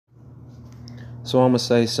So I'm going to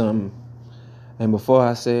say something. And before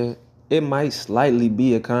I say it, it might slightly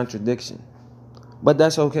be a contradiction. But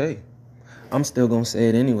that's okay. I'm still going to say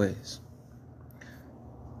it anyways.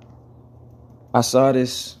 I saw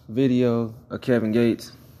this video of Kevin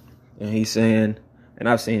Gates, and he's saying, and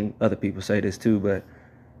I've seen other people say this too, but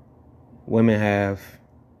women have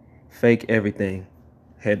fake everything,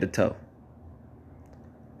 head to toe.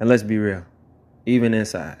 And let's be real, even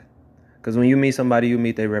inside. Because when you meet somebody, you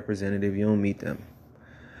meet their representative, you don't meet them.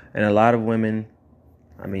 And a lot of women,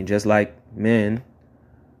 just like men,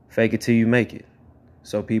 fake it till you make it.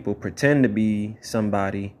 So people pretend to be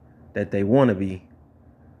somebody that they want to be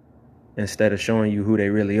instead of showing you who they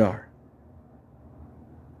really are.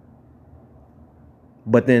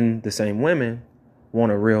 But then the same women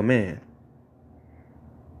want a real man.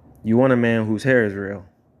 You want a man whose hair is real.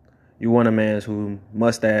 You want a man whose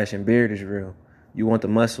mustache and beard is real. You want the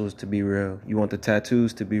muscles to be real. You want the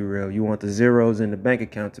tattoos to be real. You want the zeros in the bank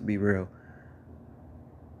account to be real.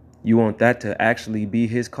 You want that to actually be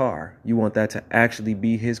his car. You want that to actually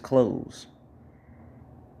be his clothes.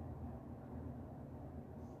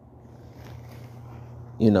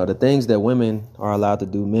 The things that women are allowed to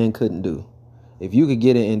do, men couldn't do. If you could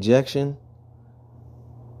get an injection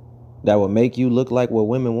that would make you look like what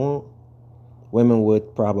women want, women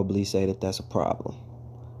would probably say that that's a problem.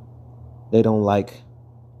 They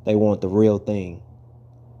want the real thing.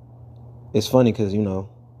 It's funny because,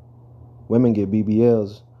 women get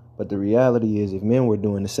BBLs, but the reality is if men were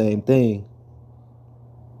doing the same thing,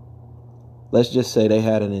 let's just say they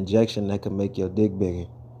had an injection that could make your dick bigger,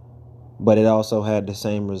 but it also had the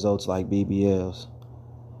same results like BBLs.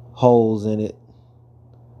 Holes in it,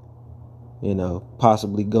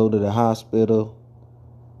 possibly go to the hospital,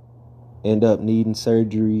 end up needing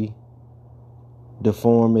surgery,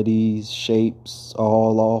 deformities, shapes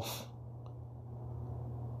all off.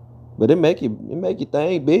 But it make your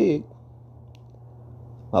thing big.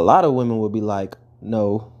 A lot of women would be like,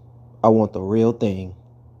 no, I want the real thing.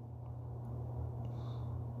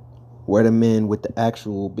 We're the men with the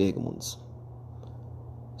actual big ones.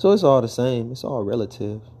 So it's all the same. It's all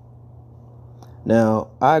relative.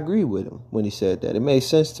 Now, I agree with him when he said that. It made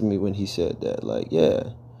sense to me when he said that. Like, yeah,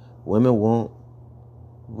 women want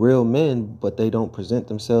real men, but they don't present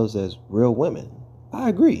themselves as real women. I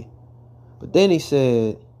agree. But then he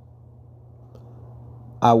said,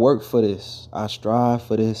 I work for this. I strive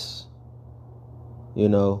for this.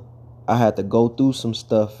 I had to go through some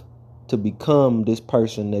stuff to become this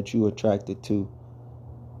person that you attracted to.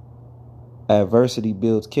 Adversity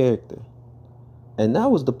builds character. And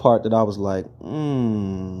that was the part that I was like,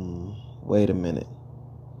 wait a minute.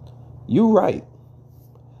 You're right.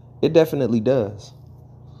 It definitely does.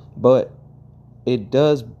 But it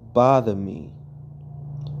does bother me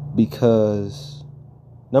because,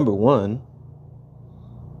 number one,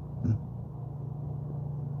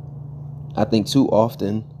 I think too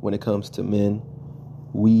often when it comes to men,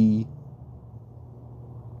 we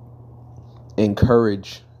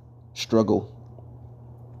encourage struggle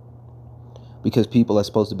because people are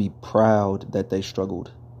supposed to be proud that they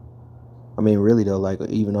struggled. Really though, like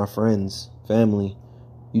even our friends, family,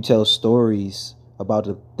 you tell stories about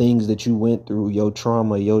the things that you went through, your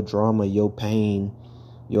trauma, your drama, your pain,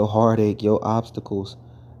 your heartache, your obstacles,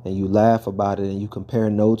 and you laugh about it and you compare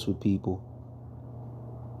notes with people.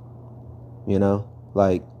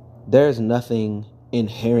 Like there's nothing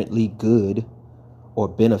inherently good or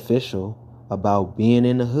beneficial about being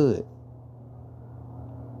in the hood.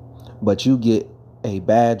 But you get a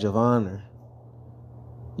badge of honor.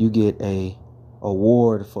 You get a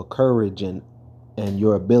award for courage and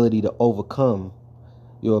your ability to overcome,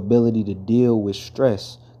 your ability to deal with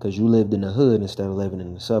stress because you lived in the hood instead of living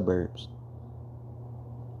in the suburbs.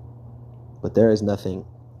 But there is nothing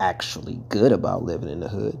actually good about living in the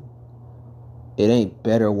hood. It ain't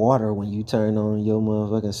better water when you turn on your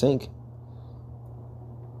motherfucking sink.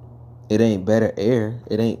 It ain't better air.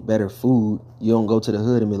 It ain't better food. You don't go to the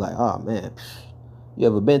hood and be like, oh man, you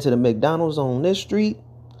ever been to the McDonald's on this street?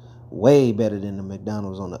 Way better than the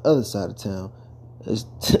McDonald's on the other side of town. There's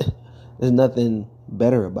nothing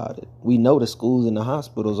better about it. We know the schools and the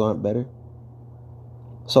hospitals aren't better.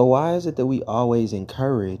 So why is it that we always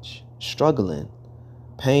encourage struggling,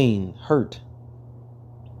 pain, hurt?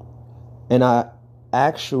 And I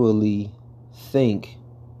actually think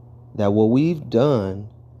that what we've done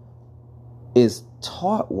is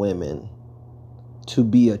taught women to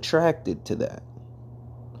be attracted to that,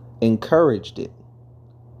 encouraged it.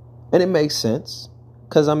 And it makes sense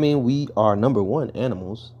because, we are, number one,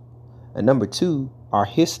 animals, and number two, our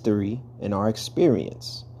history and our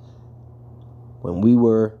experience. When we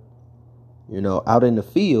were, out in the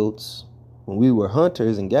fields, when we were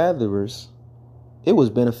hunters and gatherers, it was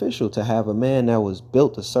beneficial to have a man that was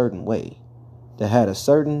built a certain way, that had a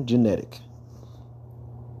certain genetic.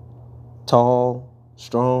 Tall,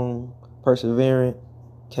 strong, perseverant,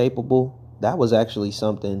 capable. That was actually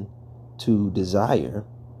something to desire.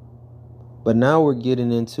 But now we're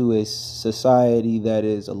getting into a society that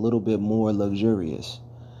is a little bit more luxurious.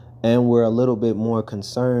 And we're a little bit more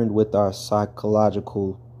concerned with our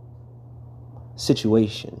psychological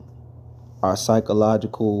situation, our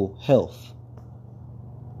psychological health.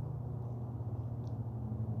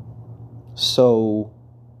 So,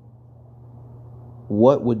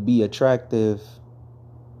 what would be attractive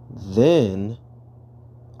then,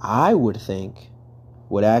 I would think,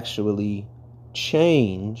 would actually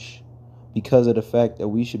change because of the fact that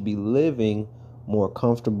we should be living more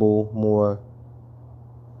comfortable, more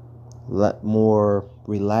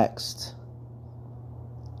relaxed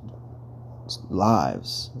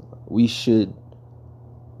lives. We should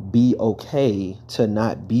be okay to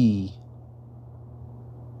not be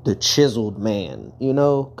the chiseled man,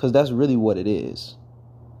 because that's really what it is.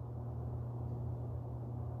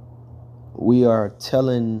 We are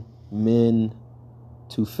telling men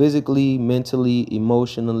to physically, mentally,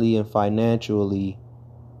 emotionally, and financially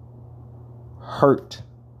hurt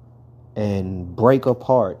and break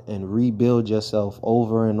apart and rebuild yourself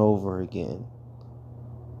over and over again.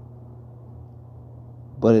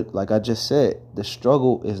 But like I just said, the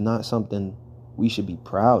struggle is not something we should be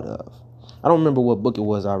proud of. I don't remember what book it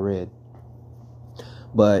was I read,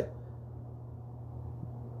 but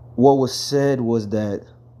what was said was that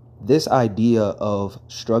this idea of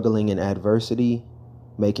struggling in adversity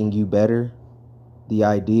making you better, the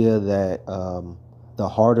idea that the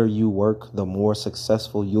harder you work, the more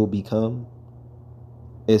successful you'll become,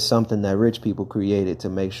 is something that rich people created to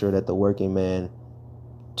make sure that the working man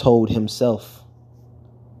told himself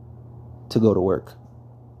to go to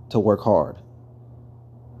work hard.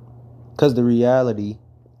 Because the reality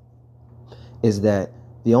is that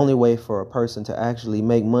the only way for a person to actually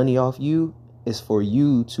make money off you is for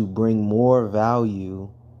you to bring more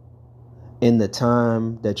value in the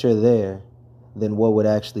time that you're there than what would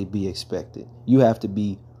actually be expected. You have to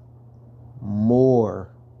be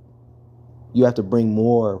more. You have to bring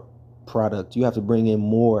more product. You have to bring in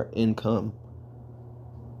more income.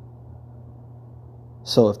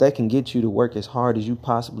 So if that can get you to work as hard as you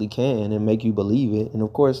possibly can and make you believe it, and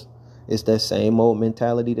of course, it's that same old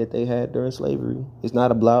mentality that they had during slavery. It's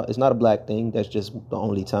not a black thing. That's just the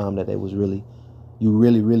only time that it was really, you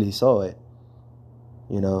really saw it.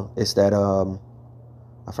 It's that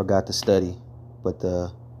I forgot the study, but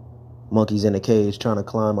the monkeys in a cage trying to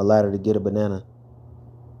climb a ladder to get a banana.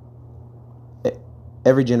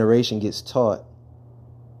 Every generation gets taught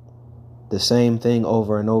the same thing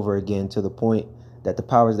over and over again to the point that the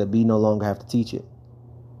powers that be no longer have to teach it.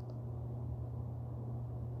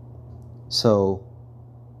 So,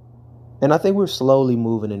 and I think we're slowly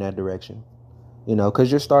moving in that direction, because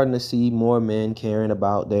you're starting to see more men caring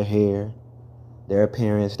about their hair, their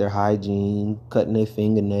appearance, their hygiene, cutting their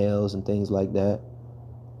fingernails and things like that.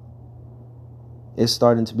 It's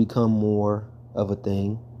starting to become more of a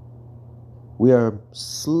thing. We are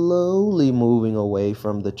slowly moving away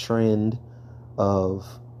from the trend of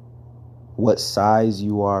what size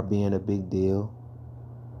you are being a big deal.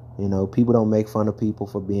 People don't make fun of people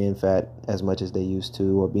for being fat as much as they used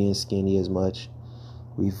to, or being skinny as much.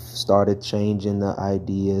 We've started changing the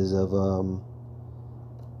ideas of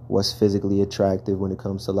what's physically attractive when it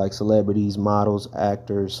comes to like celebrities, models,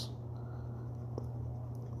 actors.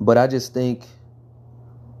 But I just think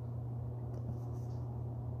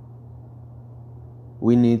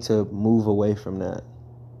we need to move away from that.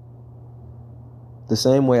 The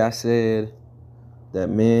same way I said that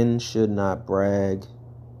men should not brag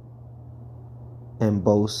and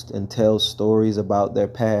boast and tell stories about their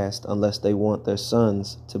past unless they want their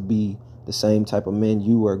sons to be the same type of men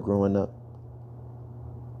you were growing up.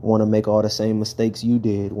 Want to make all the same mistakes you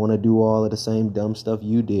did. Want to do all of the same dumb stuff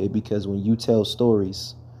you did, because when you tell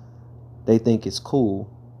stories, they think it's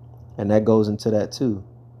cool. And that goes into that too.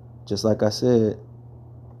 Just like I said,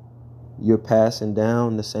 you're passing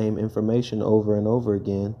down the same information over and over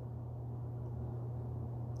again.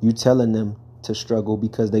 You telling them to struggle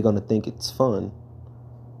because they're going to think it's fun.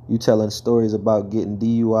 You telling stories about getting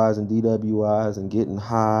DUIs and DWIs and getting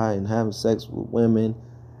high and having sex with women,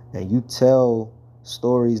 and you tell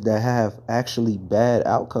stories that have actually bad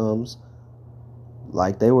outcomes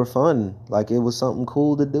like they were fun, like it was something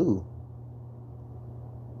cool to do.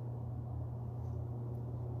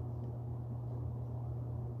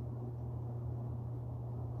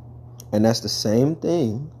 And that's the same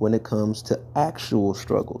thing when it comes to actual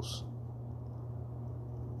struggles.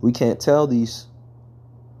 We can't tell these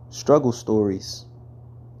struggle stories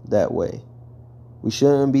that way. We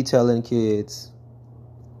shouldn't be telling kids,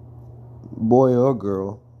 boy or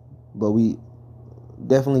girl, but we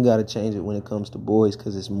definitely got to change it when it comes to boys,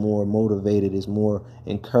 because it's more motivated, it's more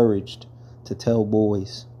encouraged to tell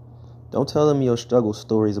boys. Don't tell them your struggle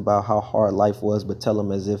stories about how hard life was, but tell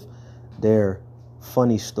them as if they're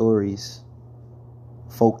funny stories,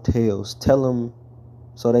 folk tales. Tell them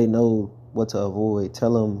so they know what to avoid.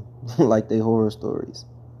 Tell them like they horror stories.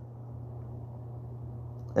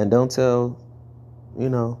 And don't tell,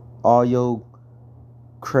 all your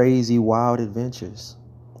crazy, wild adventures.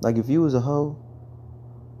 Like, if you was a hoe,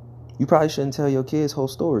 you probably shouldn't tell your kids whole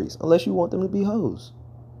stories unless you want them to be hoes.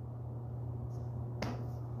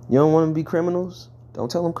 You don't want them to be criminals? Don't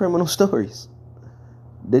tell them criminal stories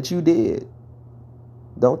that you did.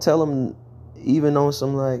 Don't tell them even on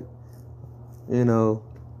some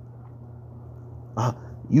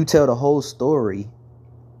you tell the whole story.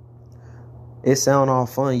 It sound all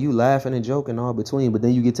fun, you laughing and joking all between, but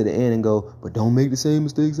then you get to the end and go, but don't make the same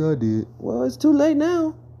mistakes I did. Well, it's too late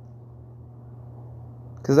now.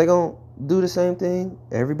 Because they're going to do the same thing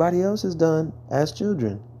everybody else has done as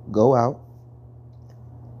children. Go out.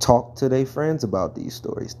 Talk to their friends about these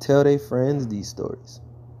stories. Tell their friends these stories.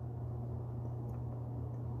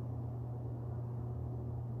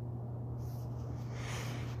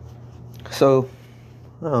 So,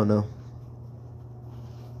 I don't know.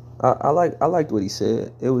 I liked what he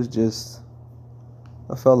said. It was just,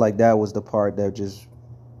 I felt like that was the part that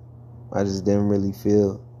I just didn't really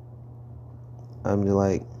feel. I'm just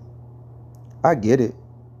like, I get it,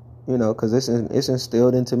 because it's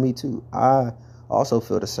instilled into me too. I also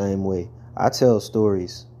feel the same way. I tell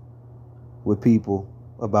stories with people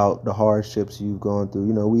about the hardships you've gone through.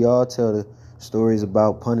 We all tell the stories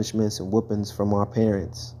about punishments and whoopings from our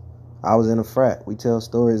parents. I was in a frat. We tell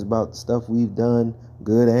stories about the stuff we've done,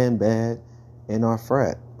 good and bad, in our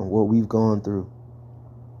frat and what we've gone through.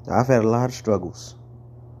 I've had a lot of struggles.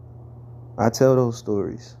 I tell those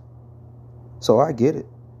stories. So I get it.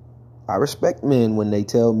 I respect men when they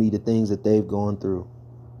tell me the things that they've gone through.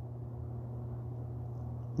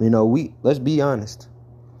 Let's be honest.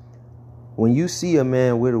 When you see a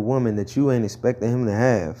man with a woman that you ain't expecting him to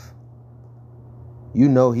have, you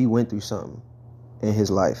know he went through something in his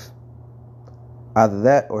life. Either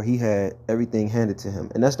that or he had everything handed to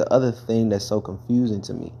him. And that's the other thing that's so confusing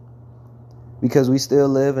to me. Because we still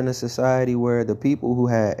live in a society where the people who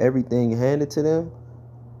had everything handed to them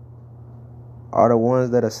are the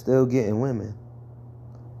ones that are still getting women.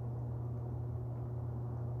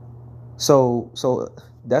 So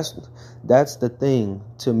that's the thing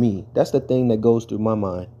to me. That's the thing that goes through my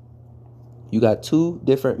mind. You got two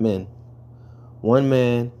different men. One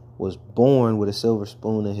man was born with a silver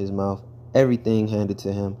spoon in his mouth, everything handed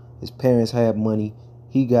to him. His parents had money.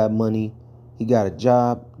 He got money. He got a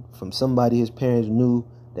job from somebody his parents knew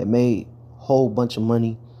that made a whole bunch of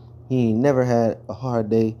money. He ain't never had a hard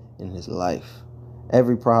day in his life.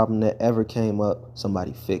 Every problem that ever came up,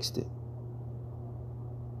 somebody fixed it.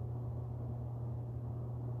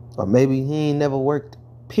 Or maybe he ain't never worked,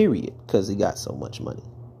 period, because he got so much money.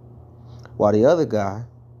 While the other guy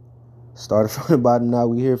started from the bottom, now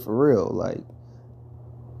we here for real. Like,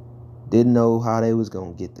 didn't know how they was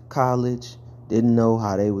going to get to college. Didn't know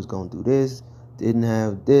how they was going to do this. Didn't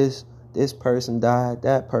have this. This person died.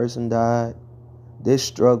 That person died. This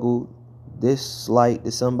struggled. This slight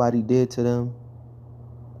that somebody did to them.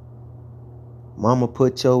 Mama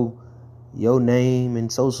put your name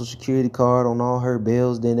and social security card on all her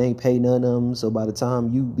bills, then ain't pay none of them. So by the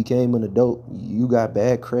time you became an adult, you got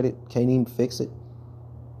bad credit. Can't even fix it.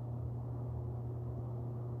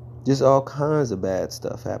 Just all kinds of bad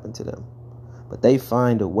stuff happened to them. But they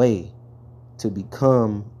find a way to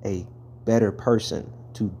become a better person,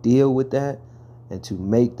 to deal with that, and to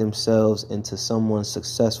make themselves into someone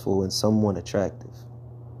successful and someone attractive.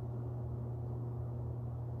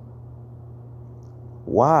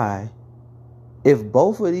 Why, if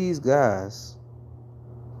both of these guys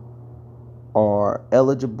are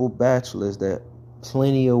eligible bachelors that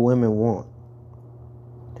plenty of women want,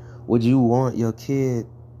 would you want your kid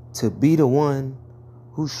to be the one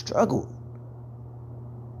who struggled?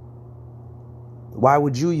 Why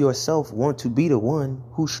would you yourself want to be the one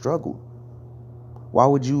who struggled? Why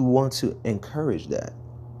would you want to encourage that?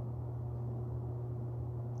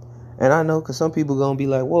 And I know, because some people going to be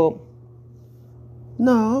like, well,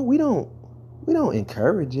 no, we don't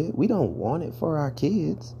encourage it. We don't want it for our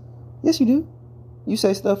kids. Yes, you do. You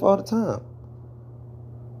say stuff all the time.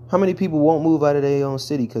 How many people won't move out of their own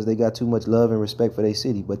city because they got too much love and respect for their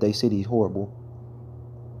city, but their city is horrible?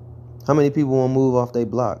 How many people won't move off their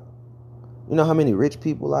block? You know how many rich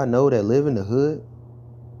people I know that live in the hood?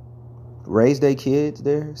 Raise their kids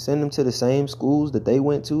there, send them to the same schools that they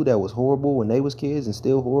went to that was horrible when they was kids and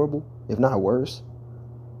still horrible, if not worse.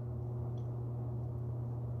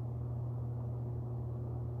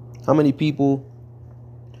 How many people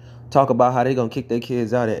talk about how they gonna kick their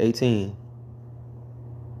kids out at 18?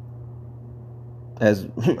 As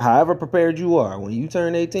however prepared you are, when you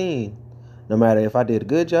turn 18, no matter if I did a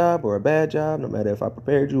good job or a bad job, no matter if I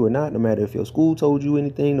prepared you or not, no matter if your school told you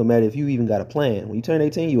anything, no matter if you even got a plan, when you turn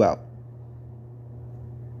 18, you out.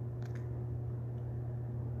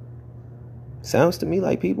 Sounds to me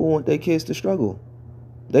like people want their kids to struggle.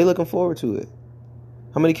 They looking forward to it.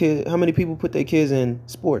 How many people put their kids in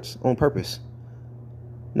sports on purpose?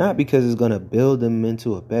 Not because it's going to build them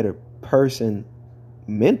into a better person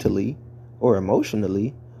mentally or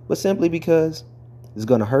emotionally, but simply because it's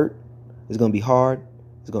going to hurt, it's going to be hard,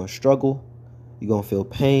 it's going to struggle, you're going to feel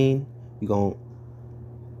pain, you're going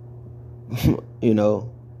to,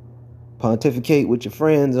 pontificate with your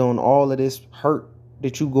friends on all of this hurt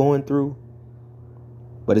that you're going through.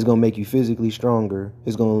 But it's going to make you physically stronger.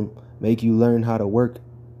 It's going to make you learn how to work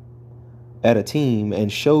at a team and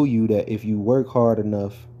show you that if you work hard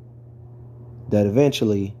enough, that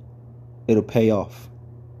eventually it'll pay off.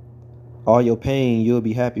 All your pain, you'll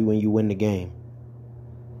be happy when you win the game.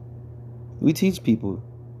 We teach people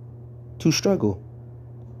to struggle.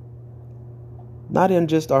 Not in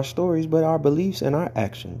just our stories, but our beliefs and our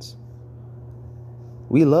actions.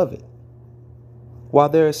 We love it. While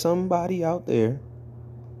there is somebody out there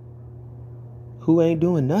who ain't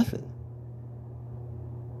doing nothing.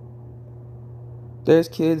 There's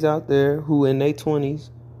kids out there who in their 20s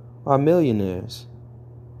are millionaires.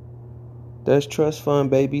 There's trust fund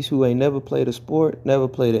babies who ain't never played a sport, never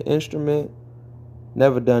played an instrument,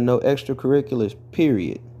 never done no extracurriculars,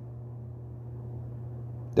 period.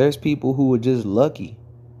 There's people who are just lucky.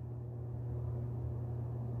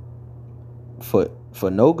 For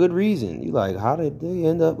no good reason. You like, how did they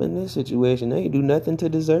end up in this situation? They ain't do nothing to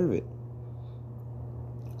deserve it.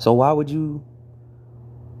 So why would you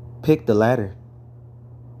pick the latter?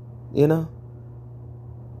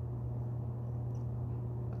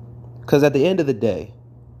 Because at the end of the day,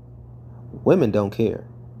 women don't care.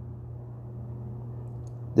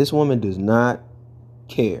 This woman does not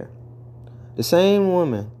care. The same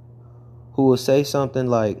woman who will say something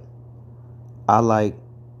like, I like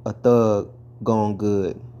a thug gone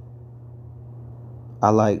good. I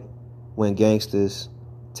like when gangsters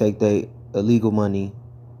take their illegal money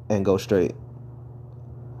and go straight.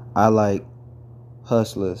 I like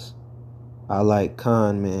hustlers. I like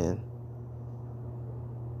con men.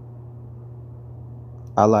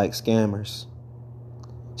 I like scammers.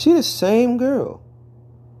 She the same girl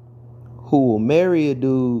who will marry a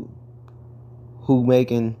dude who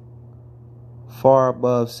making far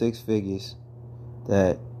above 6 figures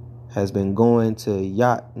that has been going to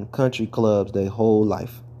yacht and country clubs their whole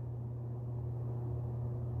life.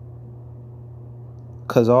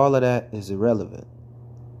 Because all of that is irrelevant.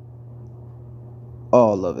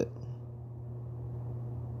 All of it.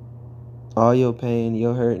 All your pain,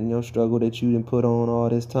 your hurt, and your struggle that you done put on all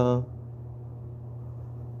this time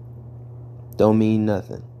don't mean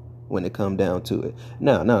nothing when it come down to it.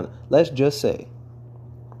 Now, let's just say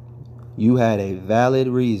you had a valid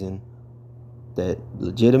reason, that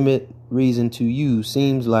legitimate reason to you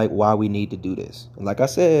seems like why we need to do this. And like I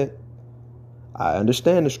said, I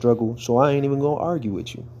understand the struggle, so I ain't even going to argue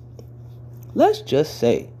with you. Let's just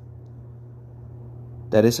say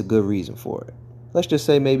that it's a good reason for it. Let's just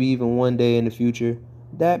say maybe even one day in the future,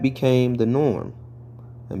 that became the norm.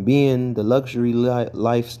 And being the luxury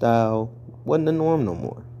lifestyle wasn't the norm no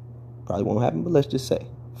more. Probably won't happen, but let's just say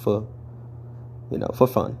for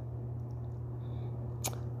fun.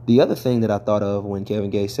 The other thing that I thought of when Kevin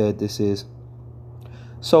Gates said this is,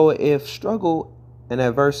 so if struggle and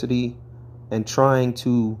adversity and trying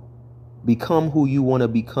to become who you want to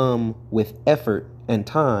become with effort and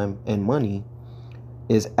time and money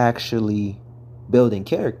is actually building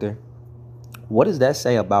character, what does that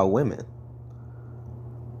say about women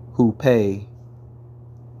who pay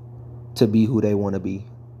to be who they want to be,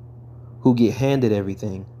 who get handed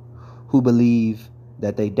everything, who believe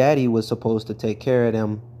that their daddy was supposed to take care of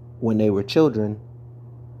them when they were children,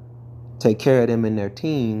 take care of them in their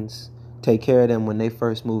teens, take care of them when they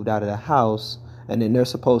first moved out of the house, and then they're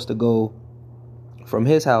supposed to go from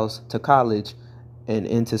his house to college and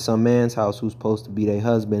into some man's house who's supposed to be their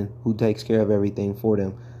husband, who takes care of everything for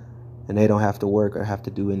them, and they don't have to work or have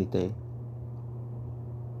to do anything.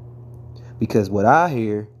 Because what I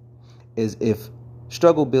hear is, if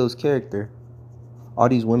struggle builds character, All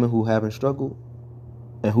these women who haven't struggled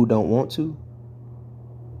and who don't want to,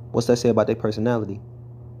 what's that say about their personality?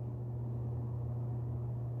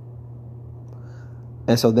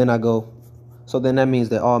 And so then that means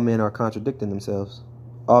that all men are contradicting themselves.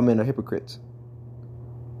 All men are hypocrites.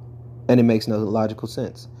 And it makes no logical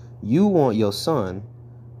sense. You want your son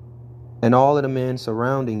and all of the men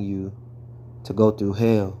surrounding you to go through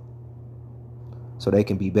hell so they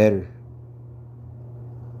can be better.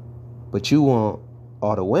 But you want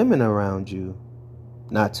all the women around you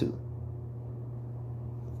not to.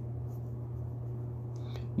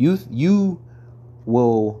 You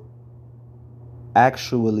will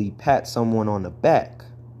actually pat someone on the back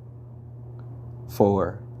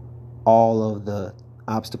for all of the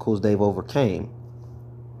obstacles they've overcame,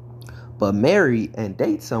 but marry and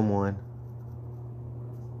date someone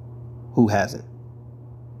who hasn't.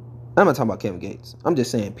 I'm not talking about Kevin Gates. I'm just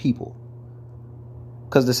saying people.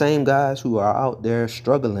 Because the same guys who are out there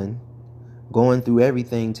struggling, going through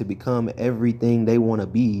everything to become everything they want to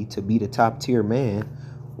be the top tier man,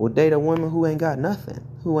 will date a woman who ain't got nothing,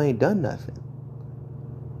 who ain't done nothing,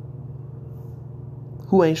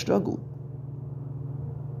 who ain't struggled.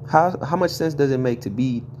 How much sense does it make to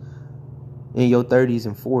be in your 30s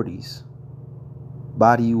and 40s?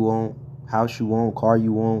 Body you want, house you want, car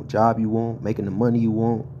you want, job you want, making the money you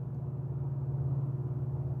want.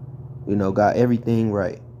 You know, got everything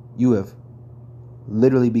right. You have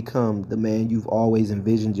literally become the man you've always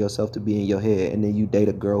envisioned yourself to be in your head, and then you date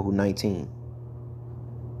a girl who's 19.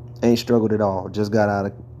 Ain't struggled at all. Just got out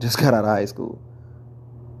of high school.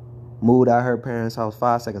 Moved out her parents' house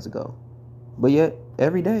 5 seconds ago. But yet,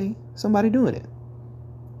 every day, somebody doing it.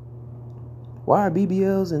 Why are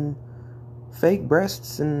BBLs and fake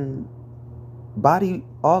breasts and body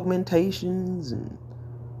augmentations and,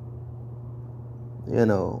 you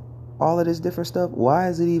know, all of this different stuff, why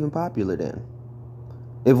is it even popular then?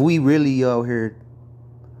 If we really out here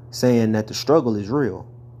saying that the struggle is real,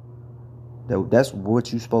 that's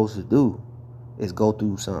what you're supposed to do, is go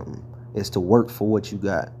through something, is to work for what you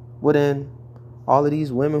got. Well then, all of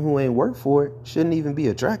these women who ain't work for it shouldn't even be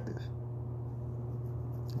attractive.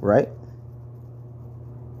 Right?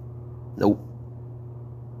 Nope.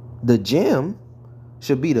 The gym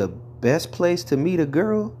should be the best place to meet a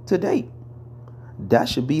girl to date. That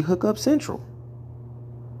should be Hookup Central.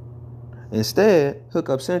 Instead,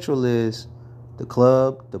 Hookup Central is the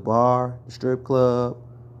club, the bar, the strip club,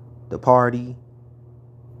 the party.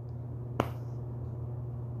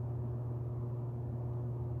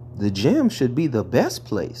 The gym should be the best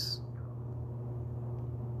place.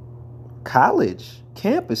 College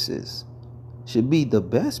campuses should be the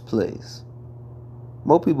best place.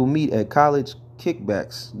 More people meet at college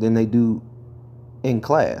kickbacks than they do in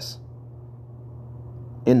class,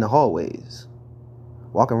 in the hallways,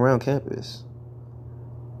 walking around campus.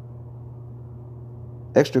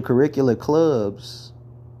 Extracurricular clubs,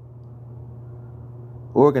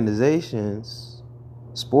 organizations,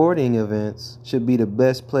 sporting events should be the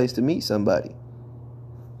best place to meet somebody.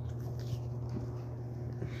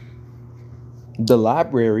 The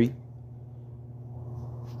library,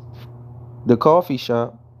 the coffee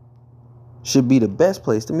shop should be the best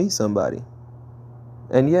place to meet somebody.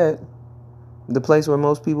 And yet, the place where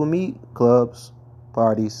most people meet, clubs,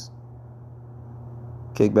 parties,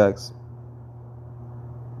 kickbacks,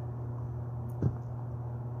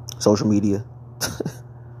 social media.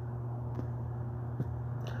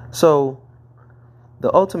 So,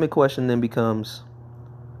 the ultimate question then becomes,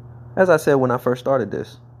 as I said when I first started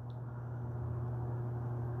this,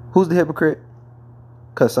 who's the hypocrite?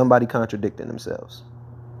 Because somebody contradicting themselves.